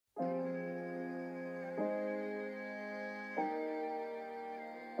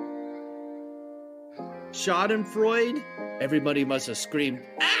Schadenfreude? Everybody must have screamed,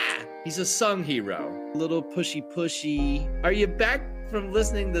 "Ah! He's a sung hero." A little pushy. Are you back from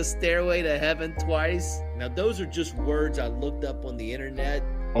listening to Stairway to Heaven twice? Now, those are just words I looked up on the internet.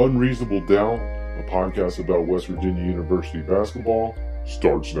 Unreasonable Doubt, a podcast about West Virginia University basketball,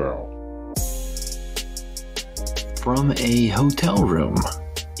 starts now. From a hotel room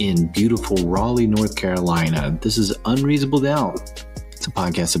in beautiful Raleigh, North Carolina, this is Unreasonable Doubt. It's a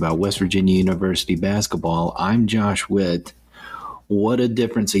podcast about West Virginia University basketball. I'm Josh Witt. What a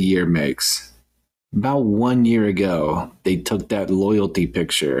difference a year makes. About 1 year ago, they took that loyalty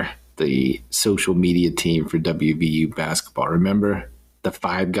picture, the social media team for WVU basketball. Remember the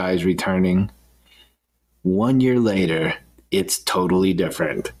 5 guys returning? 1 year later, it's totally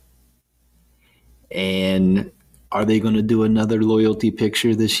different. And are they going to do another loyalty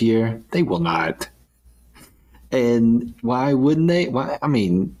picture this year? They will not. And why wouldn't they?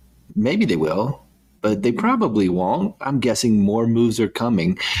 Maybe they will, but they probably won't. I'm guessing more moves are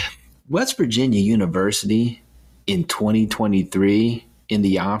coming. West Virginia University in 2023, in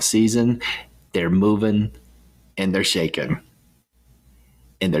the offseason, they're moving and they're shaking.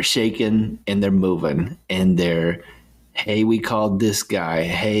 And they're shaking and they're moving. And they're, hey, we called this guy.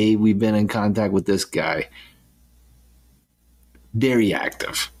 Hey, we've been in contact with this guy. Very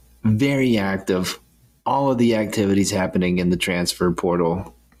active. Very active. All of the activities happening in the transfer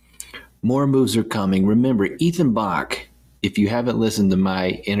portal. More moves are coming. Remember, Ethan Bach, if you haven't listened to my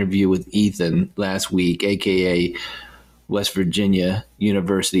interview with Ethan last week, a.k.a. West Virginia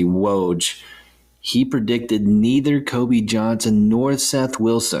University Woj, he predicted neither Kobe Johnson nor Seth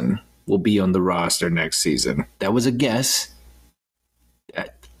Wilson will be on the roster next season. That was a guess.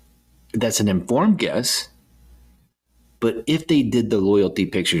 That's an informed guess. But if they did the loyalty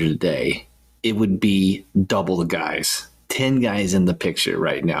picture today, it would be double the guys. 10 guys in the picture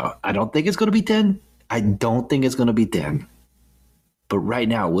right now. I don't think it's going to be 10. But right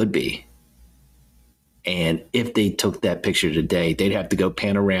now it would be. And if they took that picture today, they'd have to go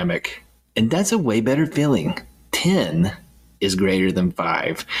panoramic. And that's a way better feeling. 10 is greater than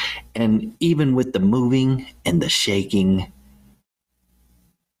 5. And even with the moving and the shaking,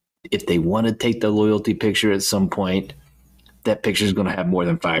 if they want to take the loyalty picture at some point, that picture is going to have more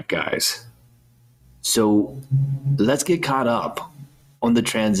than 5 guys. So let's get caught up on the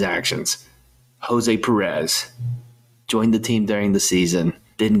transactions. Jose Perez joined the team during the season,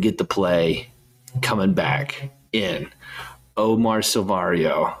 didn't get to play, coming back in. Omar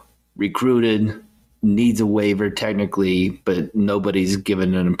Silvario, recruited, needs a waiver technically, but nobody's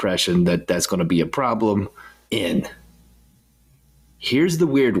given an impression that that's going to be a problem. In. Here's the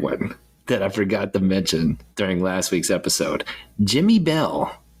weird one that I forgot to mention during last week's episode. Jimmy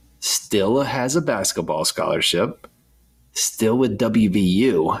Bell still has a basketball scholarship, still with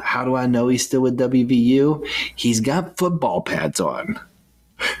WVU. How do I know he's still with WVU? He's got football pads on.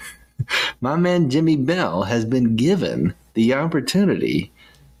 My man Jimmy Bell has been given the opportunity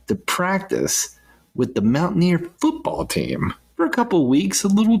to practice with the Mountaineer football team for a couple weeks, a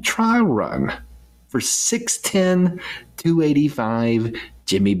little trial run for 6'10", 285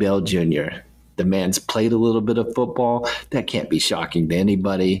 Jimmy Bell Jr. The man's played a little bit of football. That can't be shocking to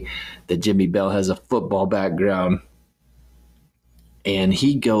anybody that Jimmy Bell has a football background. And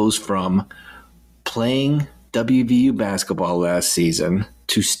he goes from playing WVU basketball last season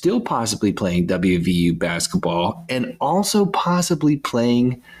to still possibly playing WVU basketball and also possibly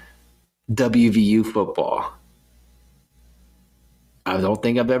playing WVU football. I don't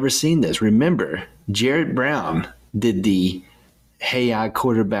think I've ever seen this. Remember, Jarrett Brown did the hey, I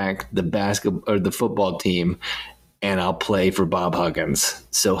quarterback the basketball or the football team, and I'll play for Bob Huggins.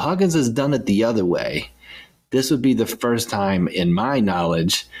 So Huggins has done it the other way. This would be the first time in my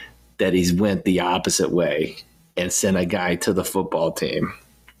knowledge that he's went the opposite way and sent a guy to the football team.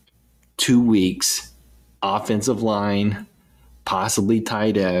 2 weeks, offensive line, possibly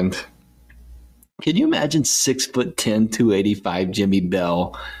tight end. Can you imagine 6'10", 285 Jimmy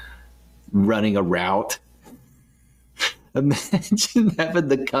Bell running a route? Imagine having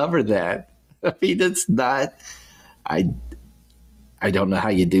to cover that. I mean, it's not. I don't know how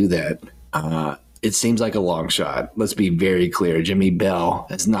you do that. It seems like a long shot. Let's be very clear. Jimmy Bell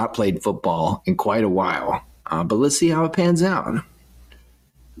has not played football in quite a while, but let's see how it pans out.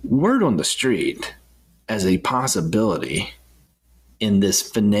 Word on the street as a possibility in this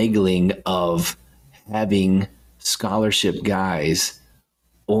finagling of having scholarship guys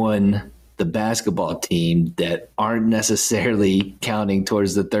on the basketball team that aren't necessarily counting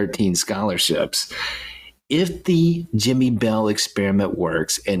towards the 13 scholarships. If the Jimmy Bell experiment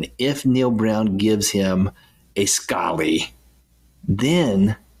works and if Neil Brown gives him a Scully,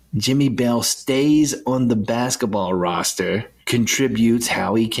 then Jimmy Bell stays on the basketball roster, contributes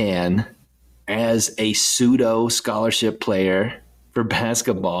how he can as a pseudo scholarship player for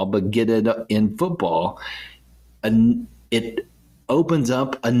basketball, but get it in football. And it opens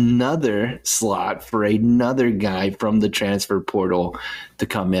up another slot for another guy from the transfer portal to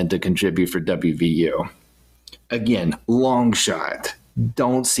come in to contribute for WVU. Again, long shot.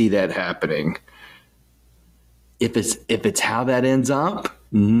 Don't see that happening. If it's how that ends up,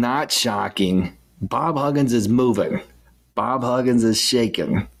 not shocking. Bob Huggins is moving. Bob Huggins is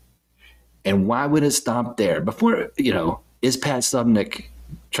shaking. And why would it stop there? Before, is Pat Subnick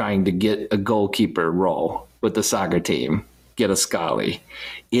trying to get a goalkeeper role with the soccer team, get a Scully?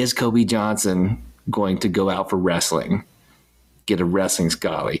 Is Kobe Johnson going to go out for wrestling, get a wrestling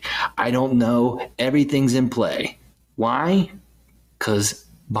Scully? I don't know. Everything's in play. Why? Because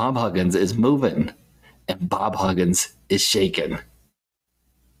Bob Huggins is moving and Bob Huggins is shaking.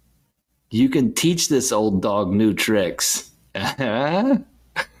 You can teach this old dog new tricks.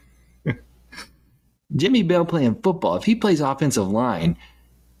 Jimmy Bell playing football, if he plays offensive line,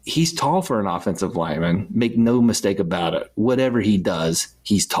 he's tall for an offensive lineman. Make no mistake about it. Whatever he does,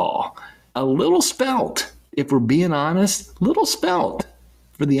 he's tall. A little spelt, if we're being honest, little spelt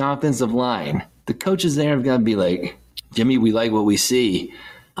for the offensive line. The coaches there have got to be like, Jimmy, we like what we see.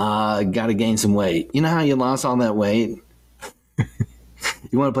 Got to gain some weight. You know how you lost all that weight?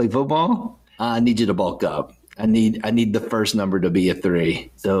 You want to play football? I need you to bulk up. I need the first number to be a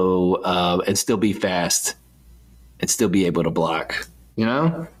 3. So and still be fast and still be able to block,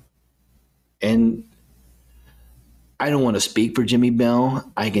 And I don't want to speak for Jimmy Bell.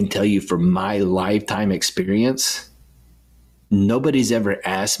 I can tell you from my lifetime experience, nobody's ever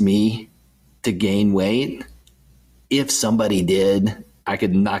asked me to gain weight. If somebody did, I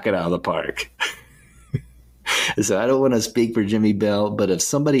could knock it out of the park. So I don't want to speak for Jimmy Bell, but if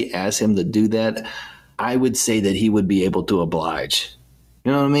somebody asked him to do that, I would say that he would be able to oblige.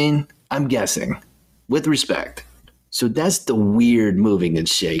 You know what I mean? I'm guessing, with respect. So that's the weird moving and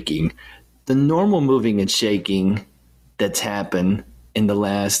shaking. The normal moving and shaking that's happened in the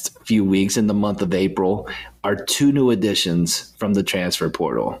last few weeks in the month of April are 2 new additions from the transfer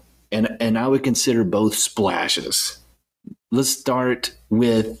portal. And I would consider both splashes. Let's start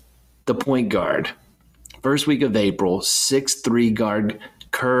with the point guard. First week of April, 6'3" guard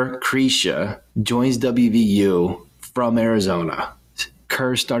Kerr Krisha joins WVU from Arizona.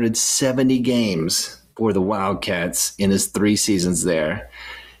 Kerr started 70 games for the Wildcats in his 3 seasons there.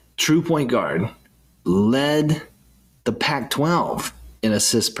 True point guard, led the Pac-12 in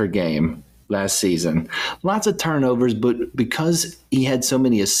assists per game last season. Lots of turnovers, but because he had so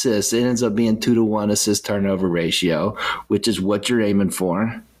many assists, it ends up being 2-to-1 assist turnover ratio, which is what you're aiming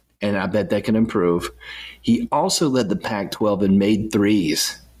for. And I bet that can improve. He also led the Pac-12 and made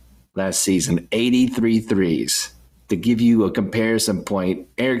threes last season, 83 threes. To give you a comparison point,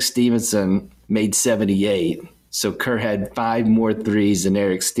 Eric Stevenson made 78. So Kerr had 5 more threes than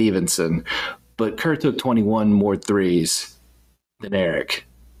Eric Stevenson. But Kerr took 21 more threes than Eric.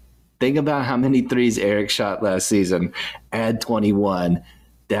 Think about how many threes Eric shot last season. Add 21.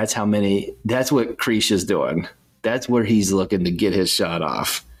 That's what Krisha's doing. That's where he's looking to get his shot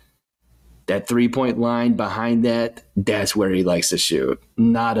off. That 3-point line behind that's where he likes to shoot.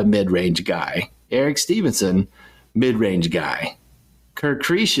 Not a mid-range guy. Eric Stevenson, mid-range guy. Kerr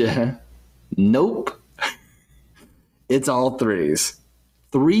Krisha, nope. It's all threes.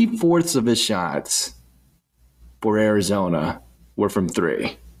 3/4 of his shots for Arizona were from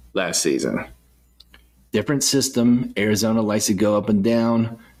 3 last season. Different system. Arizona likes to go up and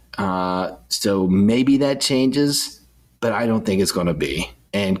down. So maybe that changes, but I don't think it's going to be.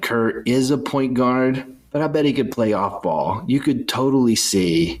 And Kerr is a point guard, but I bet he could play off ball. You could totally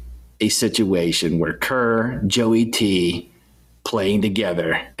see a situation where Kerr, Joey T playing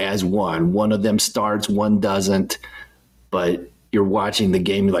together as one. One of them starts, one doesn't. But you're watching the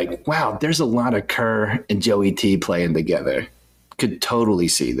game like, wow, there's a lot of Kerr and Joey T playing together. Could totally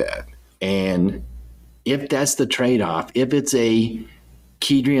see that. And if that's the trade-off, if it's a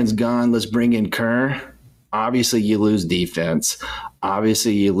Kedrian's gone, let's bring in Kerr, obviously you lose defense.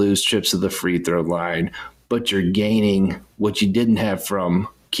 Obviously you lose trips to the free throw line, but you're gaining what you didn't have from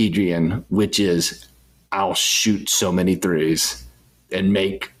Kedrian, which is I'll shoot so many threes and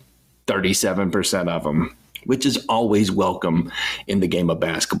make 37% of them, which is always welcome in the game of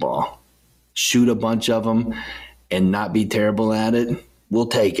basketball. Shoot a bunch of them and not be terrible at it, we'll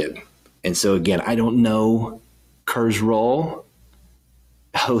take it. And so, again, I don't know Kerr's role.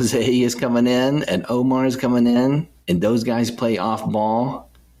 Jose is coming in and Omar is coming in, and those guys play off ball.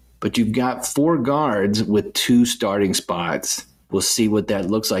 But you've got 4 guards with 2 starting spots We'll see what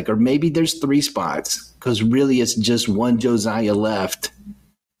that looks like. Or maybe there's 3 spots, because really it's just one Josiah left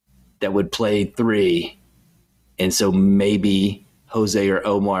that would play 3. And so maybe Jose or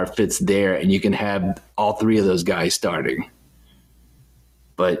Omar fits there, and you can have all 3 of those guys starting.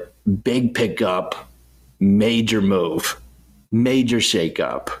 But big pickup, major move, major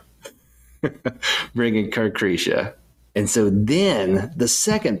shakeup, bringing Kirk Krisha. And so then the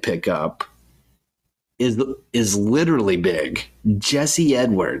second pickup is literally big. Jesse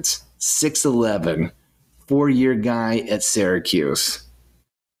Edwards, 6'11", 4-year guy at Syracuse.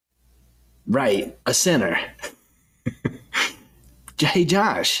 Right, a center. Hey,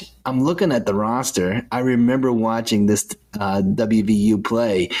 Josh, I'm looking at the roster. I remember watching this WVU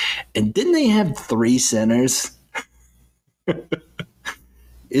play, and didn't they have 3 centers?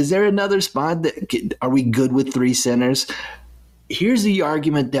 Is there another spot are we good with 3 centers? Here's the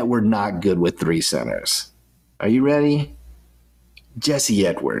argument that we're not good with 3 centers. Are you ready? Jesse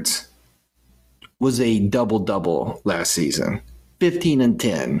Edwards was a double-double last season, 15 and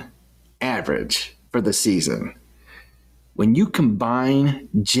 10 average for the season. When you combine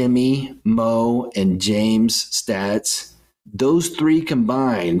Jimmy, Mo, and James' stats, those 3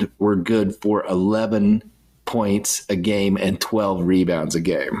 combined were good for 11 points a game and 12 rebounds a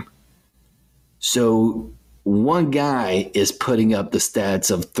game. So one guy is putting up the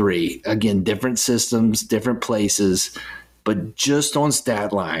stats of 3. Again, different systems, different places, but just on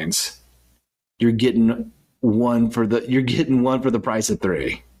stat lines, you're getting one for the price of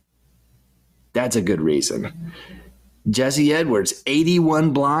 3. That's a good reason. Jesse Edwards,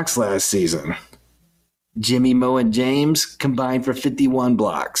 81 blocks last season. Jimmy, Mo, and James combined for 51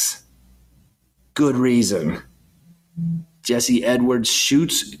 blocks. Good reason. Jesse Edwards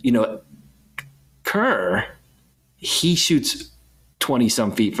shoots, Kerr, he shoots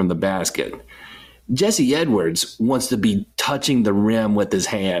 20-some feet from the basket. Jesse Edwards wants to be touching the rim with his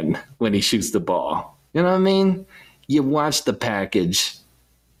hand when he shoots the ball. You know what I mean? You watch the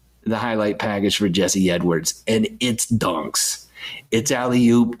highlight package for Jesse Edwards, and it's dunks. It's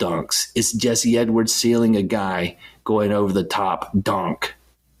alley-oop dunks. It's Jesse Edwards sealing a guy going over the top dunk.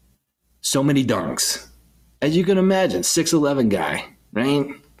 So many dunks. As you can imagine, 6'11" guy, right?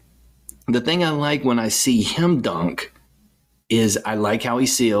 The thing I like when I see him dunk is I like how he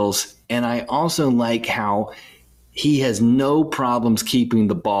seals, and I also like how he has no problems keeping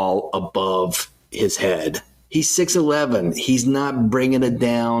the ball above his head. He's 6'11". He's not bringing it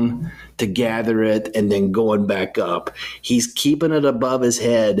down to gather it and then going back up. He's keeping it above his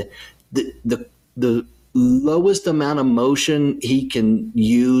head. The lowest amount of motion he can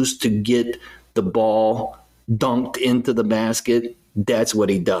use to get the ball dunked into the basket, that's what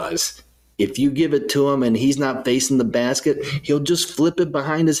he does. If you give it to him and he's not facing the basket, he'll just flip it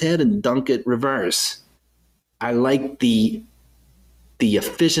behind his head and dunk it reverse. I like the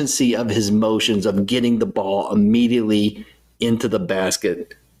efficiency of his motions of getting the ball immediately into the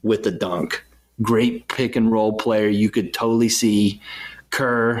basket with the dunk. Great pick and roll player. You could totally see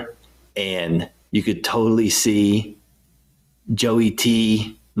Kerr, and you could totally see Joey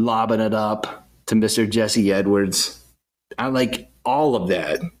T lobbing it up to Mr. Jesse Edwards. I like all of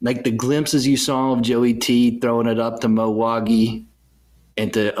that. Like the glimpses you saw of Joey T throwing it up to Mo Wagi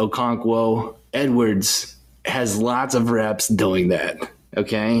and to Okonkwo. Edwards has lots of reps doing that.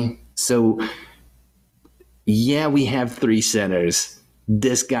 Okay? So, yeah, we have 3 centers.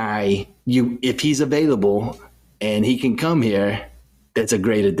 This guy, if he's available and he can come here, that's a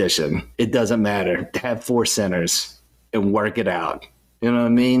great addition. It doesn't matter to have 4 centers and work it out. You know what I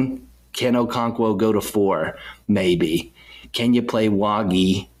mean? Can Okonkwo go to 4? Maybe. Can you play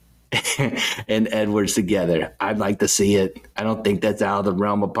Wagi and Edwards together? I'd like to see it. I don't think that's out of the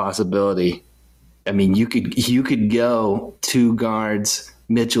realm of possibility. I mean, you could go 2 guards,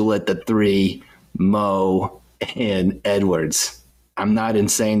 Mitchell at the 3, Mo, and Edwards. I'm not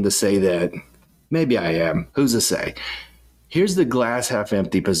insane to say that. Maybe I am. Who's to say? Here's the glass half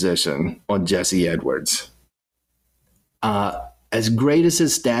empty position on Jesse Edwards. As great as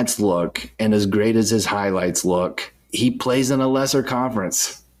his stats look and as great as his highlights look, he plays in a lesser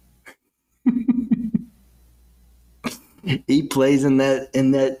conference. He plays in that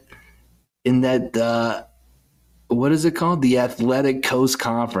what is it called? The Athletic Coast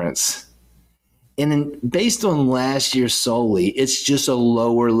Conference. And based on last year solely, it's just a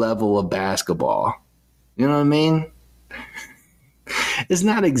lower level of basketball. You know what I mean? It's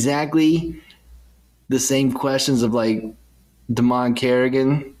not exactly the same questions of like Damon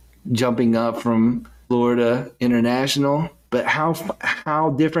Kerrigan jumping up from Florida International, but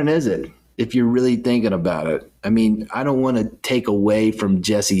how different is it if you're really thinking about it? I mean, I don't want to take away from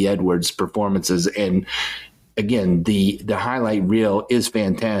Jesse Edwards' performances and again, the highlight reel is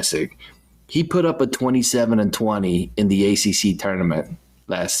fantastic. He put up a 27-20 in the ACC tournament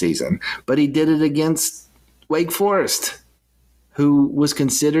last season, but he did it against Wake Forest, who was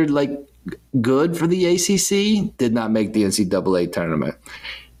considered like good for the ACC, did not make the NCAA tournament.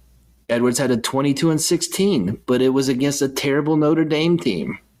 Edwards had a 22-16, but it was against a terrible Notre Dame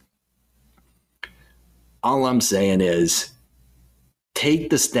team. All I'm saying is take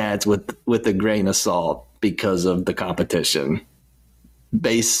the stats with a grain of salt because of the competition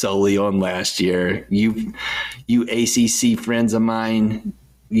based solely on last year. You ACC friends of mine,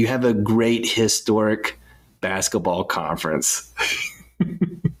 you have a great historic basketball conference.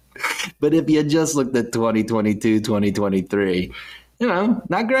 But if you just looked at 2022, 2023,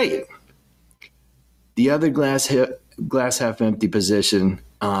 not great. The other glass half empty position,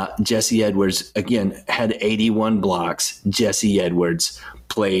 Jesse Edwards, again, had 81 blocks. Jesse Edwards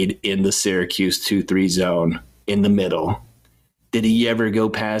played in the Syracuse 2-3 zone in the middle. Did he ever go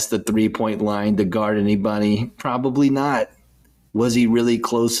past the three-point line to guard anybody? Probably not. Was he really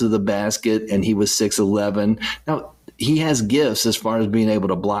close to the basket and he was 6'11"? Now, he has gifts as far as being able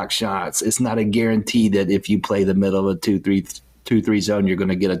to block shots. It's not a guarantee that if you play the middle of a 2-3 zone, you're going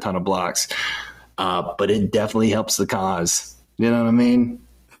to get a ton of blocks. But it definitely helps the cause. You know what I mean?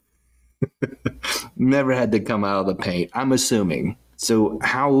 Never had to come out of the paint, I'm assuming. So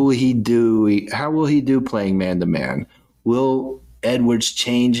how will he do playing man-to-man? Will Edwards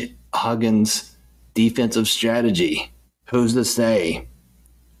change Huggins' defensive strategy? Who's to say?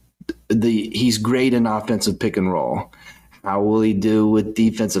 He's great in offensive pick and roll. How will he do with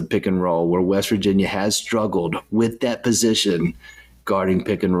defensive pick and roll, where West Virginia has struggled with that position, guarding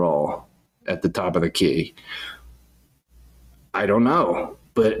pick and roll at the top of the key? I don't know.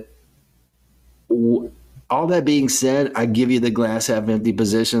 But all that being said, I give you the glass half empty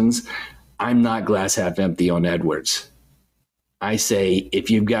positions. I'm not glass half empty on Edwards. I say if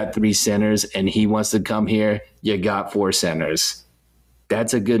you've got 3 centers and he wants to come here, you got 4 centers.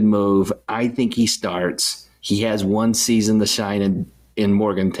 That's a good move. I think he starts. He has 1 season to shine in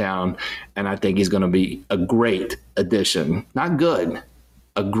Morgantown, and I think he's going to be a great addition. Not good,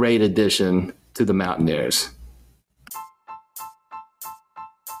 a great addition to the Mountaineers.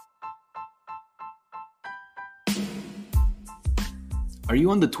 Are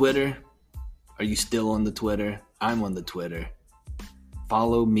you on the Twitter? Are you still on the Twitter? I'm on the Twitter.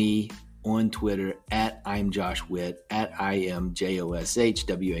 Follow me on Twitter at I'm Josh Witt, at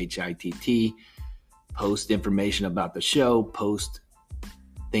IMJOSHWHITT. Post information about the show, post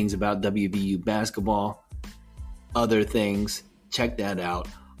things about WVU basketball, other things. Check that out.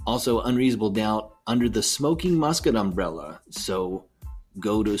 Also, Unreasonable Doubt under the Smoking Musket umbrella. So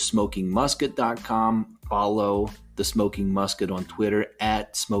go to smokingmusket.com, follow the Smoking Musket on Twitter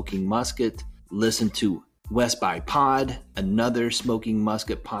at Smoking Musket. Listen to West by Pod, another Smoking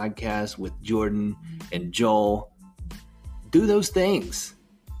Musket podcast with Jordan and Joel. Do those things.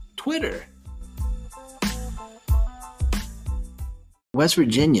 Twitter. West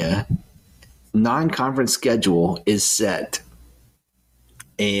Virginia non-conference schedule is set.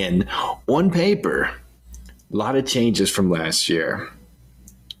 And on paper, a lot of changes from last year.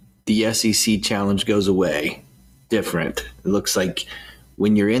 The SEC challenge goes away. Different. It looks like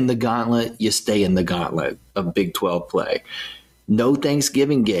when you're in the gauntlet, you stay in the gauntlet of Big 12 play. No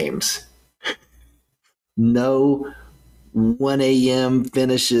Thanksgiving games. No 1 a.m.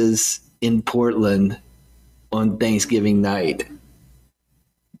 finishes in Portland on Thanksgiving night.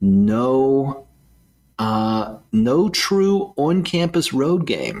 No true on-campus road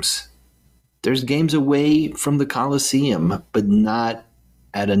games. There's games away from the Coliseum, but not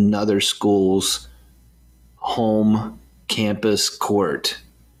at another school's home campus court.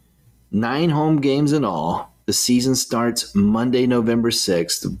 9 home games in all. The season starts Monday, November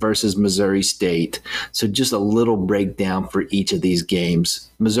 6th versus Missouri State. So just a little breakdown for each of these games.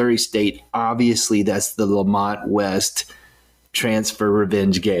 Missouri State, obviously that's the Lamont West transfer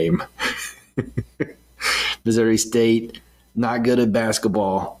revenge game. Missouri State, not good at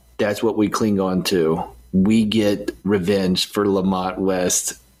basketball. That's what we cling on to. We get revenge for Lamont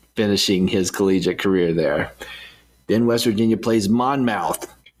West finishing his collegiate career there. Then West Virginia plays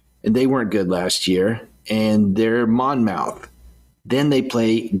Monmouth, and they weren't good last year, and they're Monmouth. Then they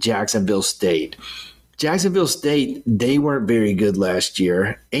play Jacksonville State. Jacksonville State, they weren't very good last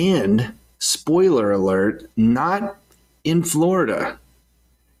year, and spoiler alert, not in Florida.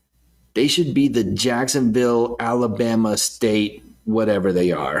 They should be the Jacksonville, Alabama State, whatever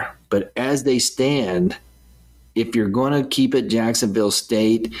they are. But as they stand, if you're going to keep it Jacksonville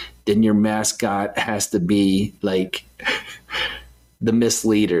State, then your mascot has to be like the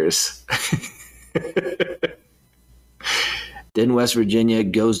misleaders. Then West Virginia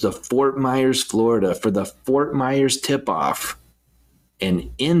goes to Fort Myers, Florida for the Fort Myers tip-off.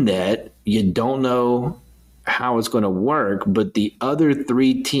 And in that, you don't know how it's going to work, but the other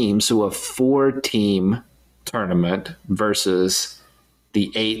 3 teams, so a 4-team tournament versus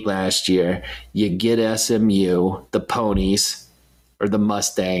the 8 last year, you get SMU, the Ponies, or the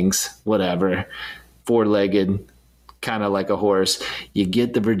Mustangs, whatever, 4-legged, kind of like a horse. You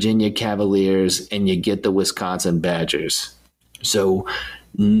get the Virginia Cavaliers, and you get the Wisconsin Badgers. So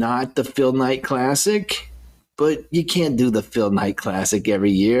not the Phil Knight Classic, but you can't do the Phil Knight Classic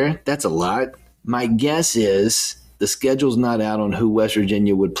every year. That's a lot. My guess is the schedule's not out on who West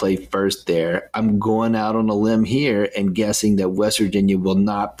Virginia would play first there. I'm going out on a limb here and guessing that West Virginia will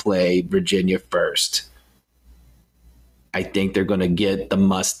not play Virginia first. I think they're going to get the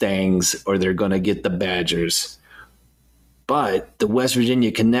Mustangs or they're going to get the Badgers. But the West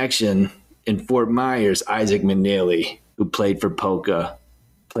Virginia connection in Fort Myers, Isaac McNeely, who played for Polka,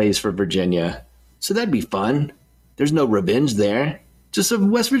 plays for Virginia. So that'd be fun. There's no revenge there. Just a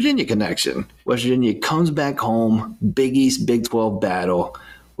West Virginia connection. West Virginia comes back home, Big East, Big 12 battle.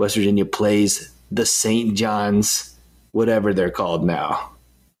 West Virginia plays the St. John's, whatever they're called now.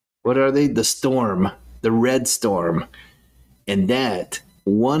 What are they? The Storm, the Red Storm. And that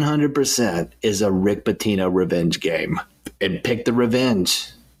 100% is a Rick Pitino revenge game. And pick the revenge.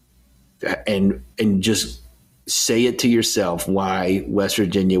 And just say it to yourself why West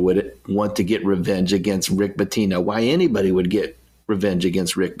Virginia would want to get revenge against Rick Pitino, why anybody would get revenge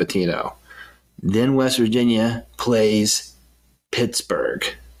against Rick Pitino. Then West Virginia plays Pittsburgh,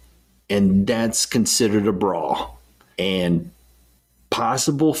 and that's considered a brawl. And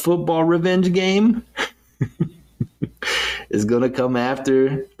possible football revenge game is going to come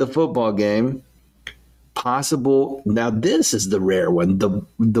after the football game. Possible, now this is the rare one,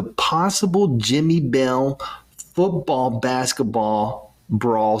 the possible Jimmy Bell football basketball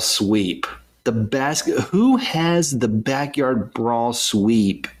brawl sweep. Who has the backyard brawl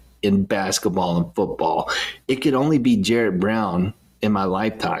sweep in basketball and football? It could only be Jarrett Brown in my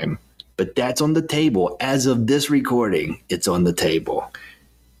lifetime, but that's on the table. As of this recording, it's on the table.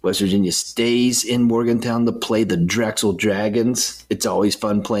 West Virginia stays in Morgantown to play the Drexel Dragons. It's always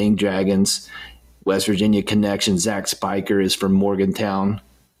fun playing Dragons. West Virginia connection, Zach Spiker is from Morgantown.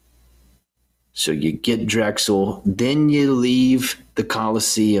 So you get Drexel, then you leave the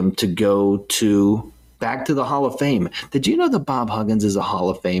Coliseum to go back to the Hall of Fame. Did you know that Bob Huggins is a Hall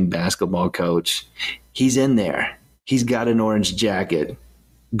of Fame basketball coach? He's in there. He's got an orange jacket.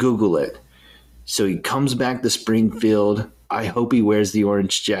 Google it. So he comes back to Springfield. I hope he wears the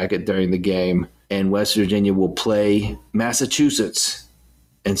orange jacket during the game. And West Virginia will play Massachusetts.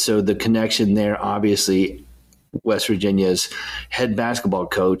 And so the connection there, obviously, West Virginia's head basketball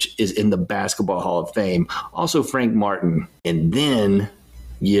coach is in the Basketball Hall of Fame. Also Frank Martin. And then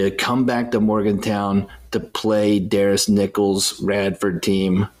you come back to Morgantown to play Darius Nichols' Radford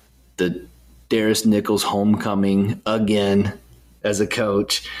team. The Darius Nichols homecoming again as a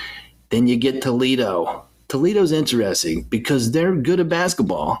coach. Then you get Toledo. Toledo's interesting because they're good at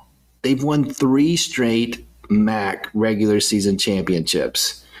basketball. They've won 3 straight MAC regular season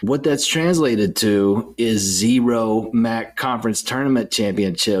championships. What that's translated to is 0 MAC conference tournament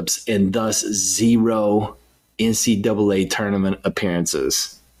championships and thus 0 NCAA tournament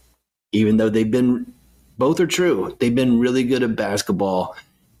appearances. Even though both are true. They've been really good at basketball,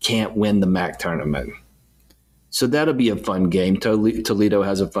 can't win the MAC tournament. So that'll be a fun game. Toledo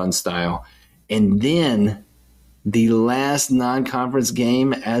has a fun style. And then the last non-conference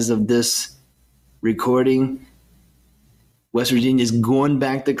game as of this recording, West Virginia is going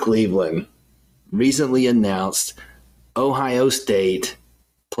back to Cleveland. Recently announced Ohio State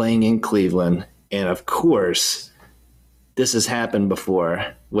playing in Cleveland. And of course, this has happened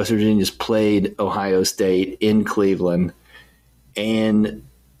before. West Virginia's played Ohio State in Cleveland. And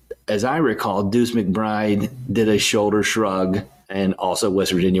as I recall, Deuce McBride did a shoulder shrug, and also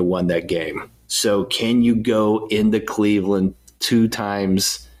West Virginia won that game. So can you go into Cleveland 2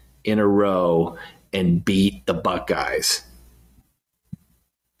 times in a row and beat the Buckeyes?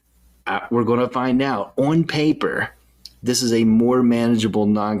 We're going to find out. On paper, this is a more manageable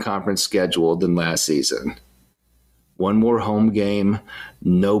non-conference schedule than last season. 1 more home game,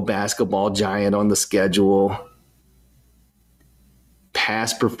 no basketball giant on the schedule.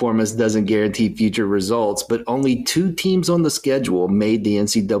 Past performance doesn't guarantee future results, but only 2 teams on the schedule made the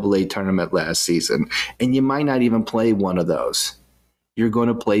NCAA tournament last season, and you might not even play one of those. You're going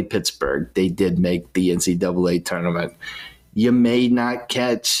to play Pittsburgh. They did make the NCAA tournament. You may not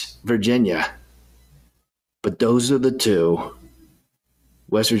catch Virginia, but those are the 2.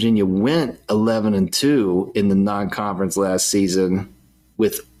 West Virginia went 11-2 in the non-conference last season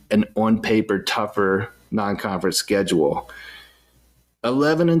with an on-paper tougher non-conference schedule.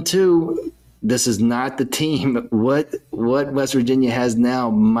 11-2, this is not the team. What West Virginia has now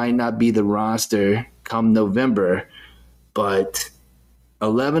might not be the roster come November, but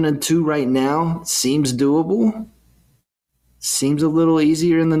 11-2 right now seems doable. Seems a little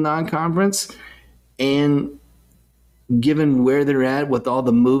easier in the non-conference. And given where they're at with all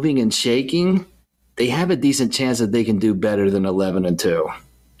the moving and shaking, they have a decent chance that they can do better than 11-2.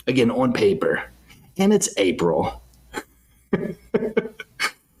 Again, on paper. And it's April.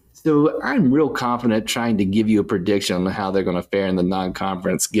 So I'm real confident trying to give you a prediction on how they're going to fare in the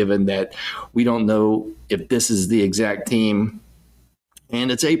non-conference, given that we don't know if this is the exact team.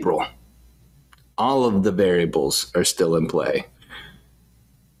 And it's April. All of the variables are still in play.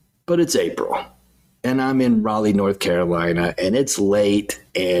 But it's April. And I'm in Raleigh, North Carolina, and it's late,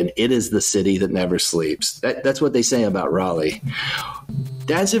 and it is the city that never sleeps. That's what they say about Raleigh.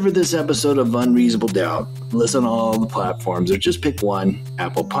 That's it for this episode of Unreasonable Doubt. Listen on all the platforms, or just pick one.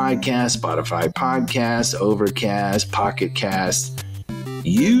 Apple Podcasts, Spotify Podcasts, Overcast, Pocket Cast,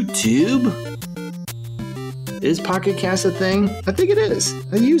 YouTube. Is Pocket Cast a thing? I think it is.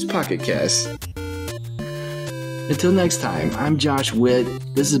 I use Pocket Cast. Until next time, I'm Josh Witt.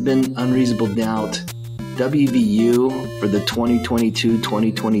 This has been Unreasonable Doubt. WVU for the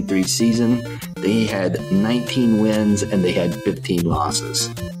 2022-2023 season. They had 19 wins and they had 15 losses.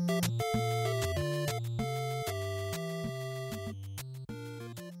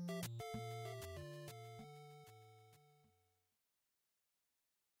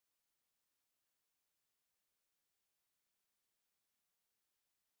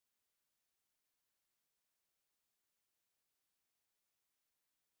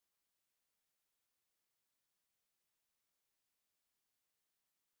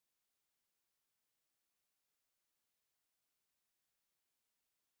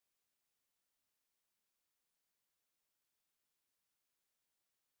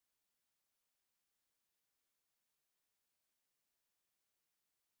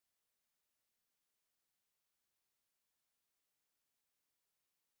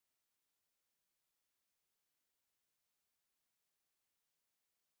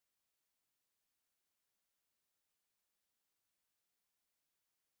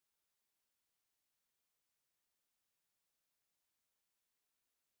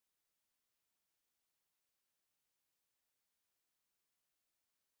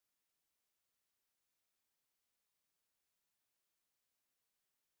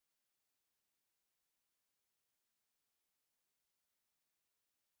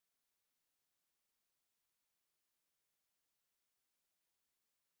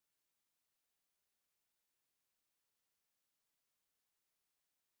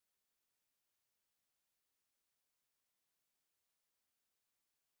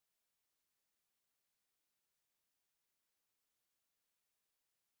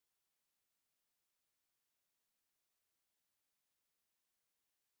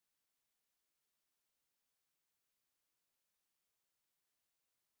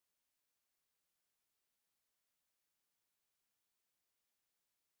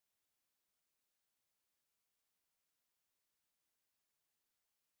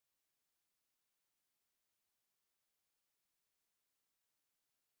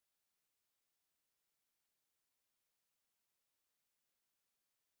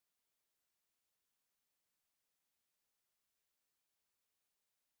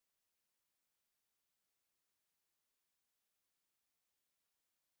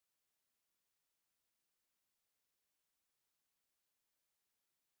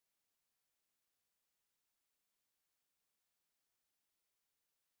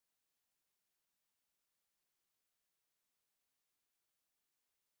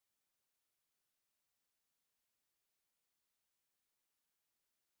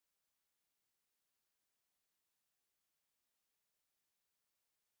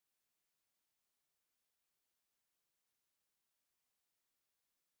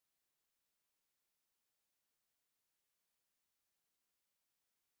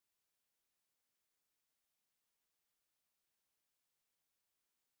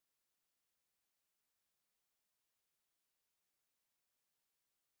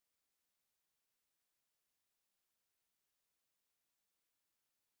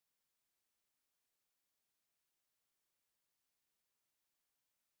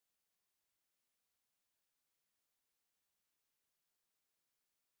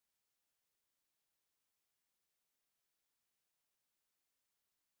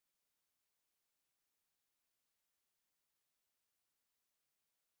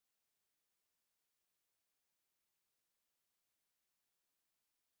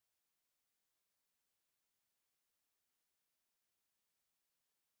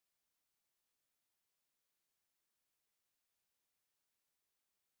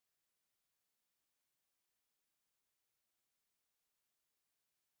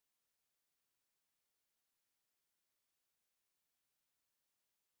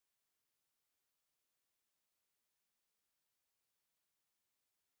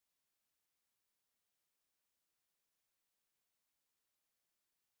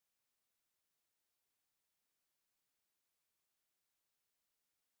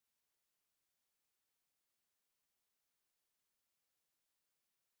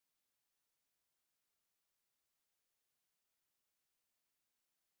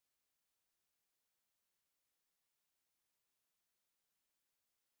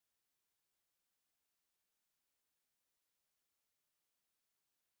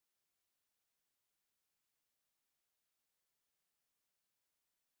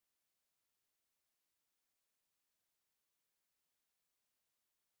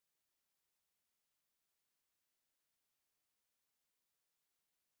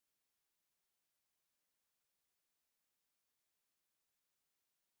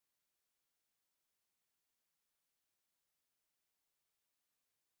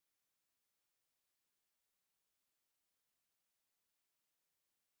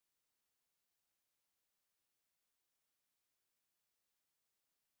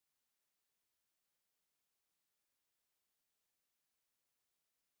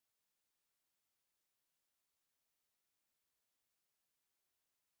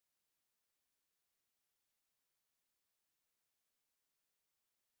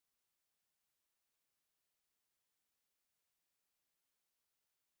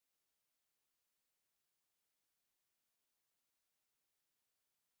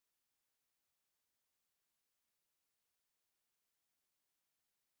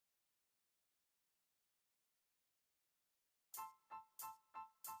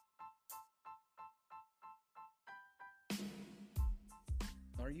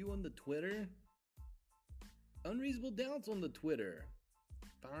 Are you on the Twitter? Unreasonable Doubt's on the Twitter.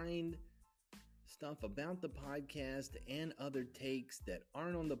 Find stuff about the podcast and other takes that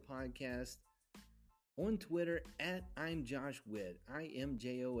aren't on the podcast on Twitter at I'm Josh Witt.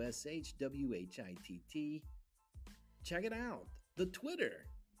 IMJOSHWHITT. Check it out. The Twitter.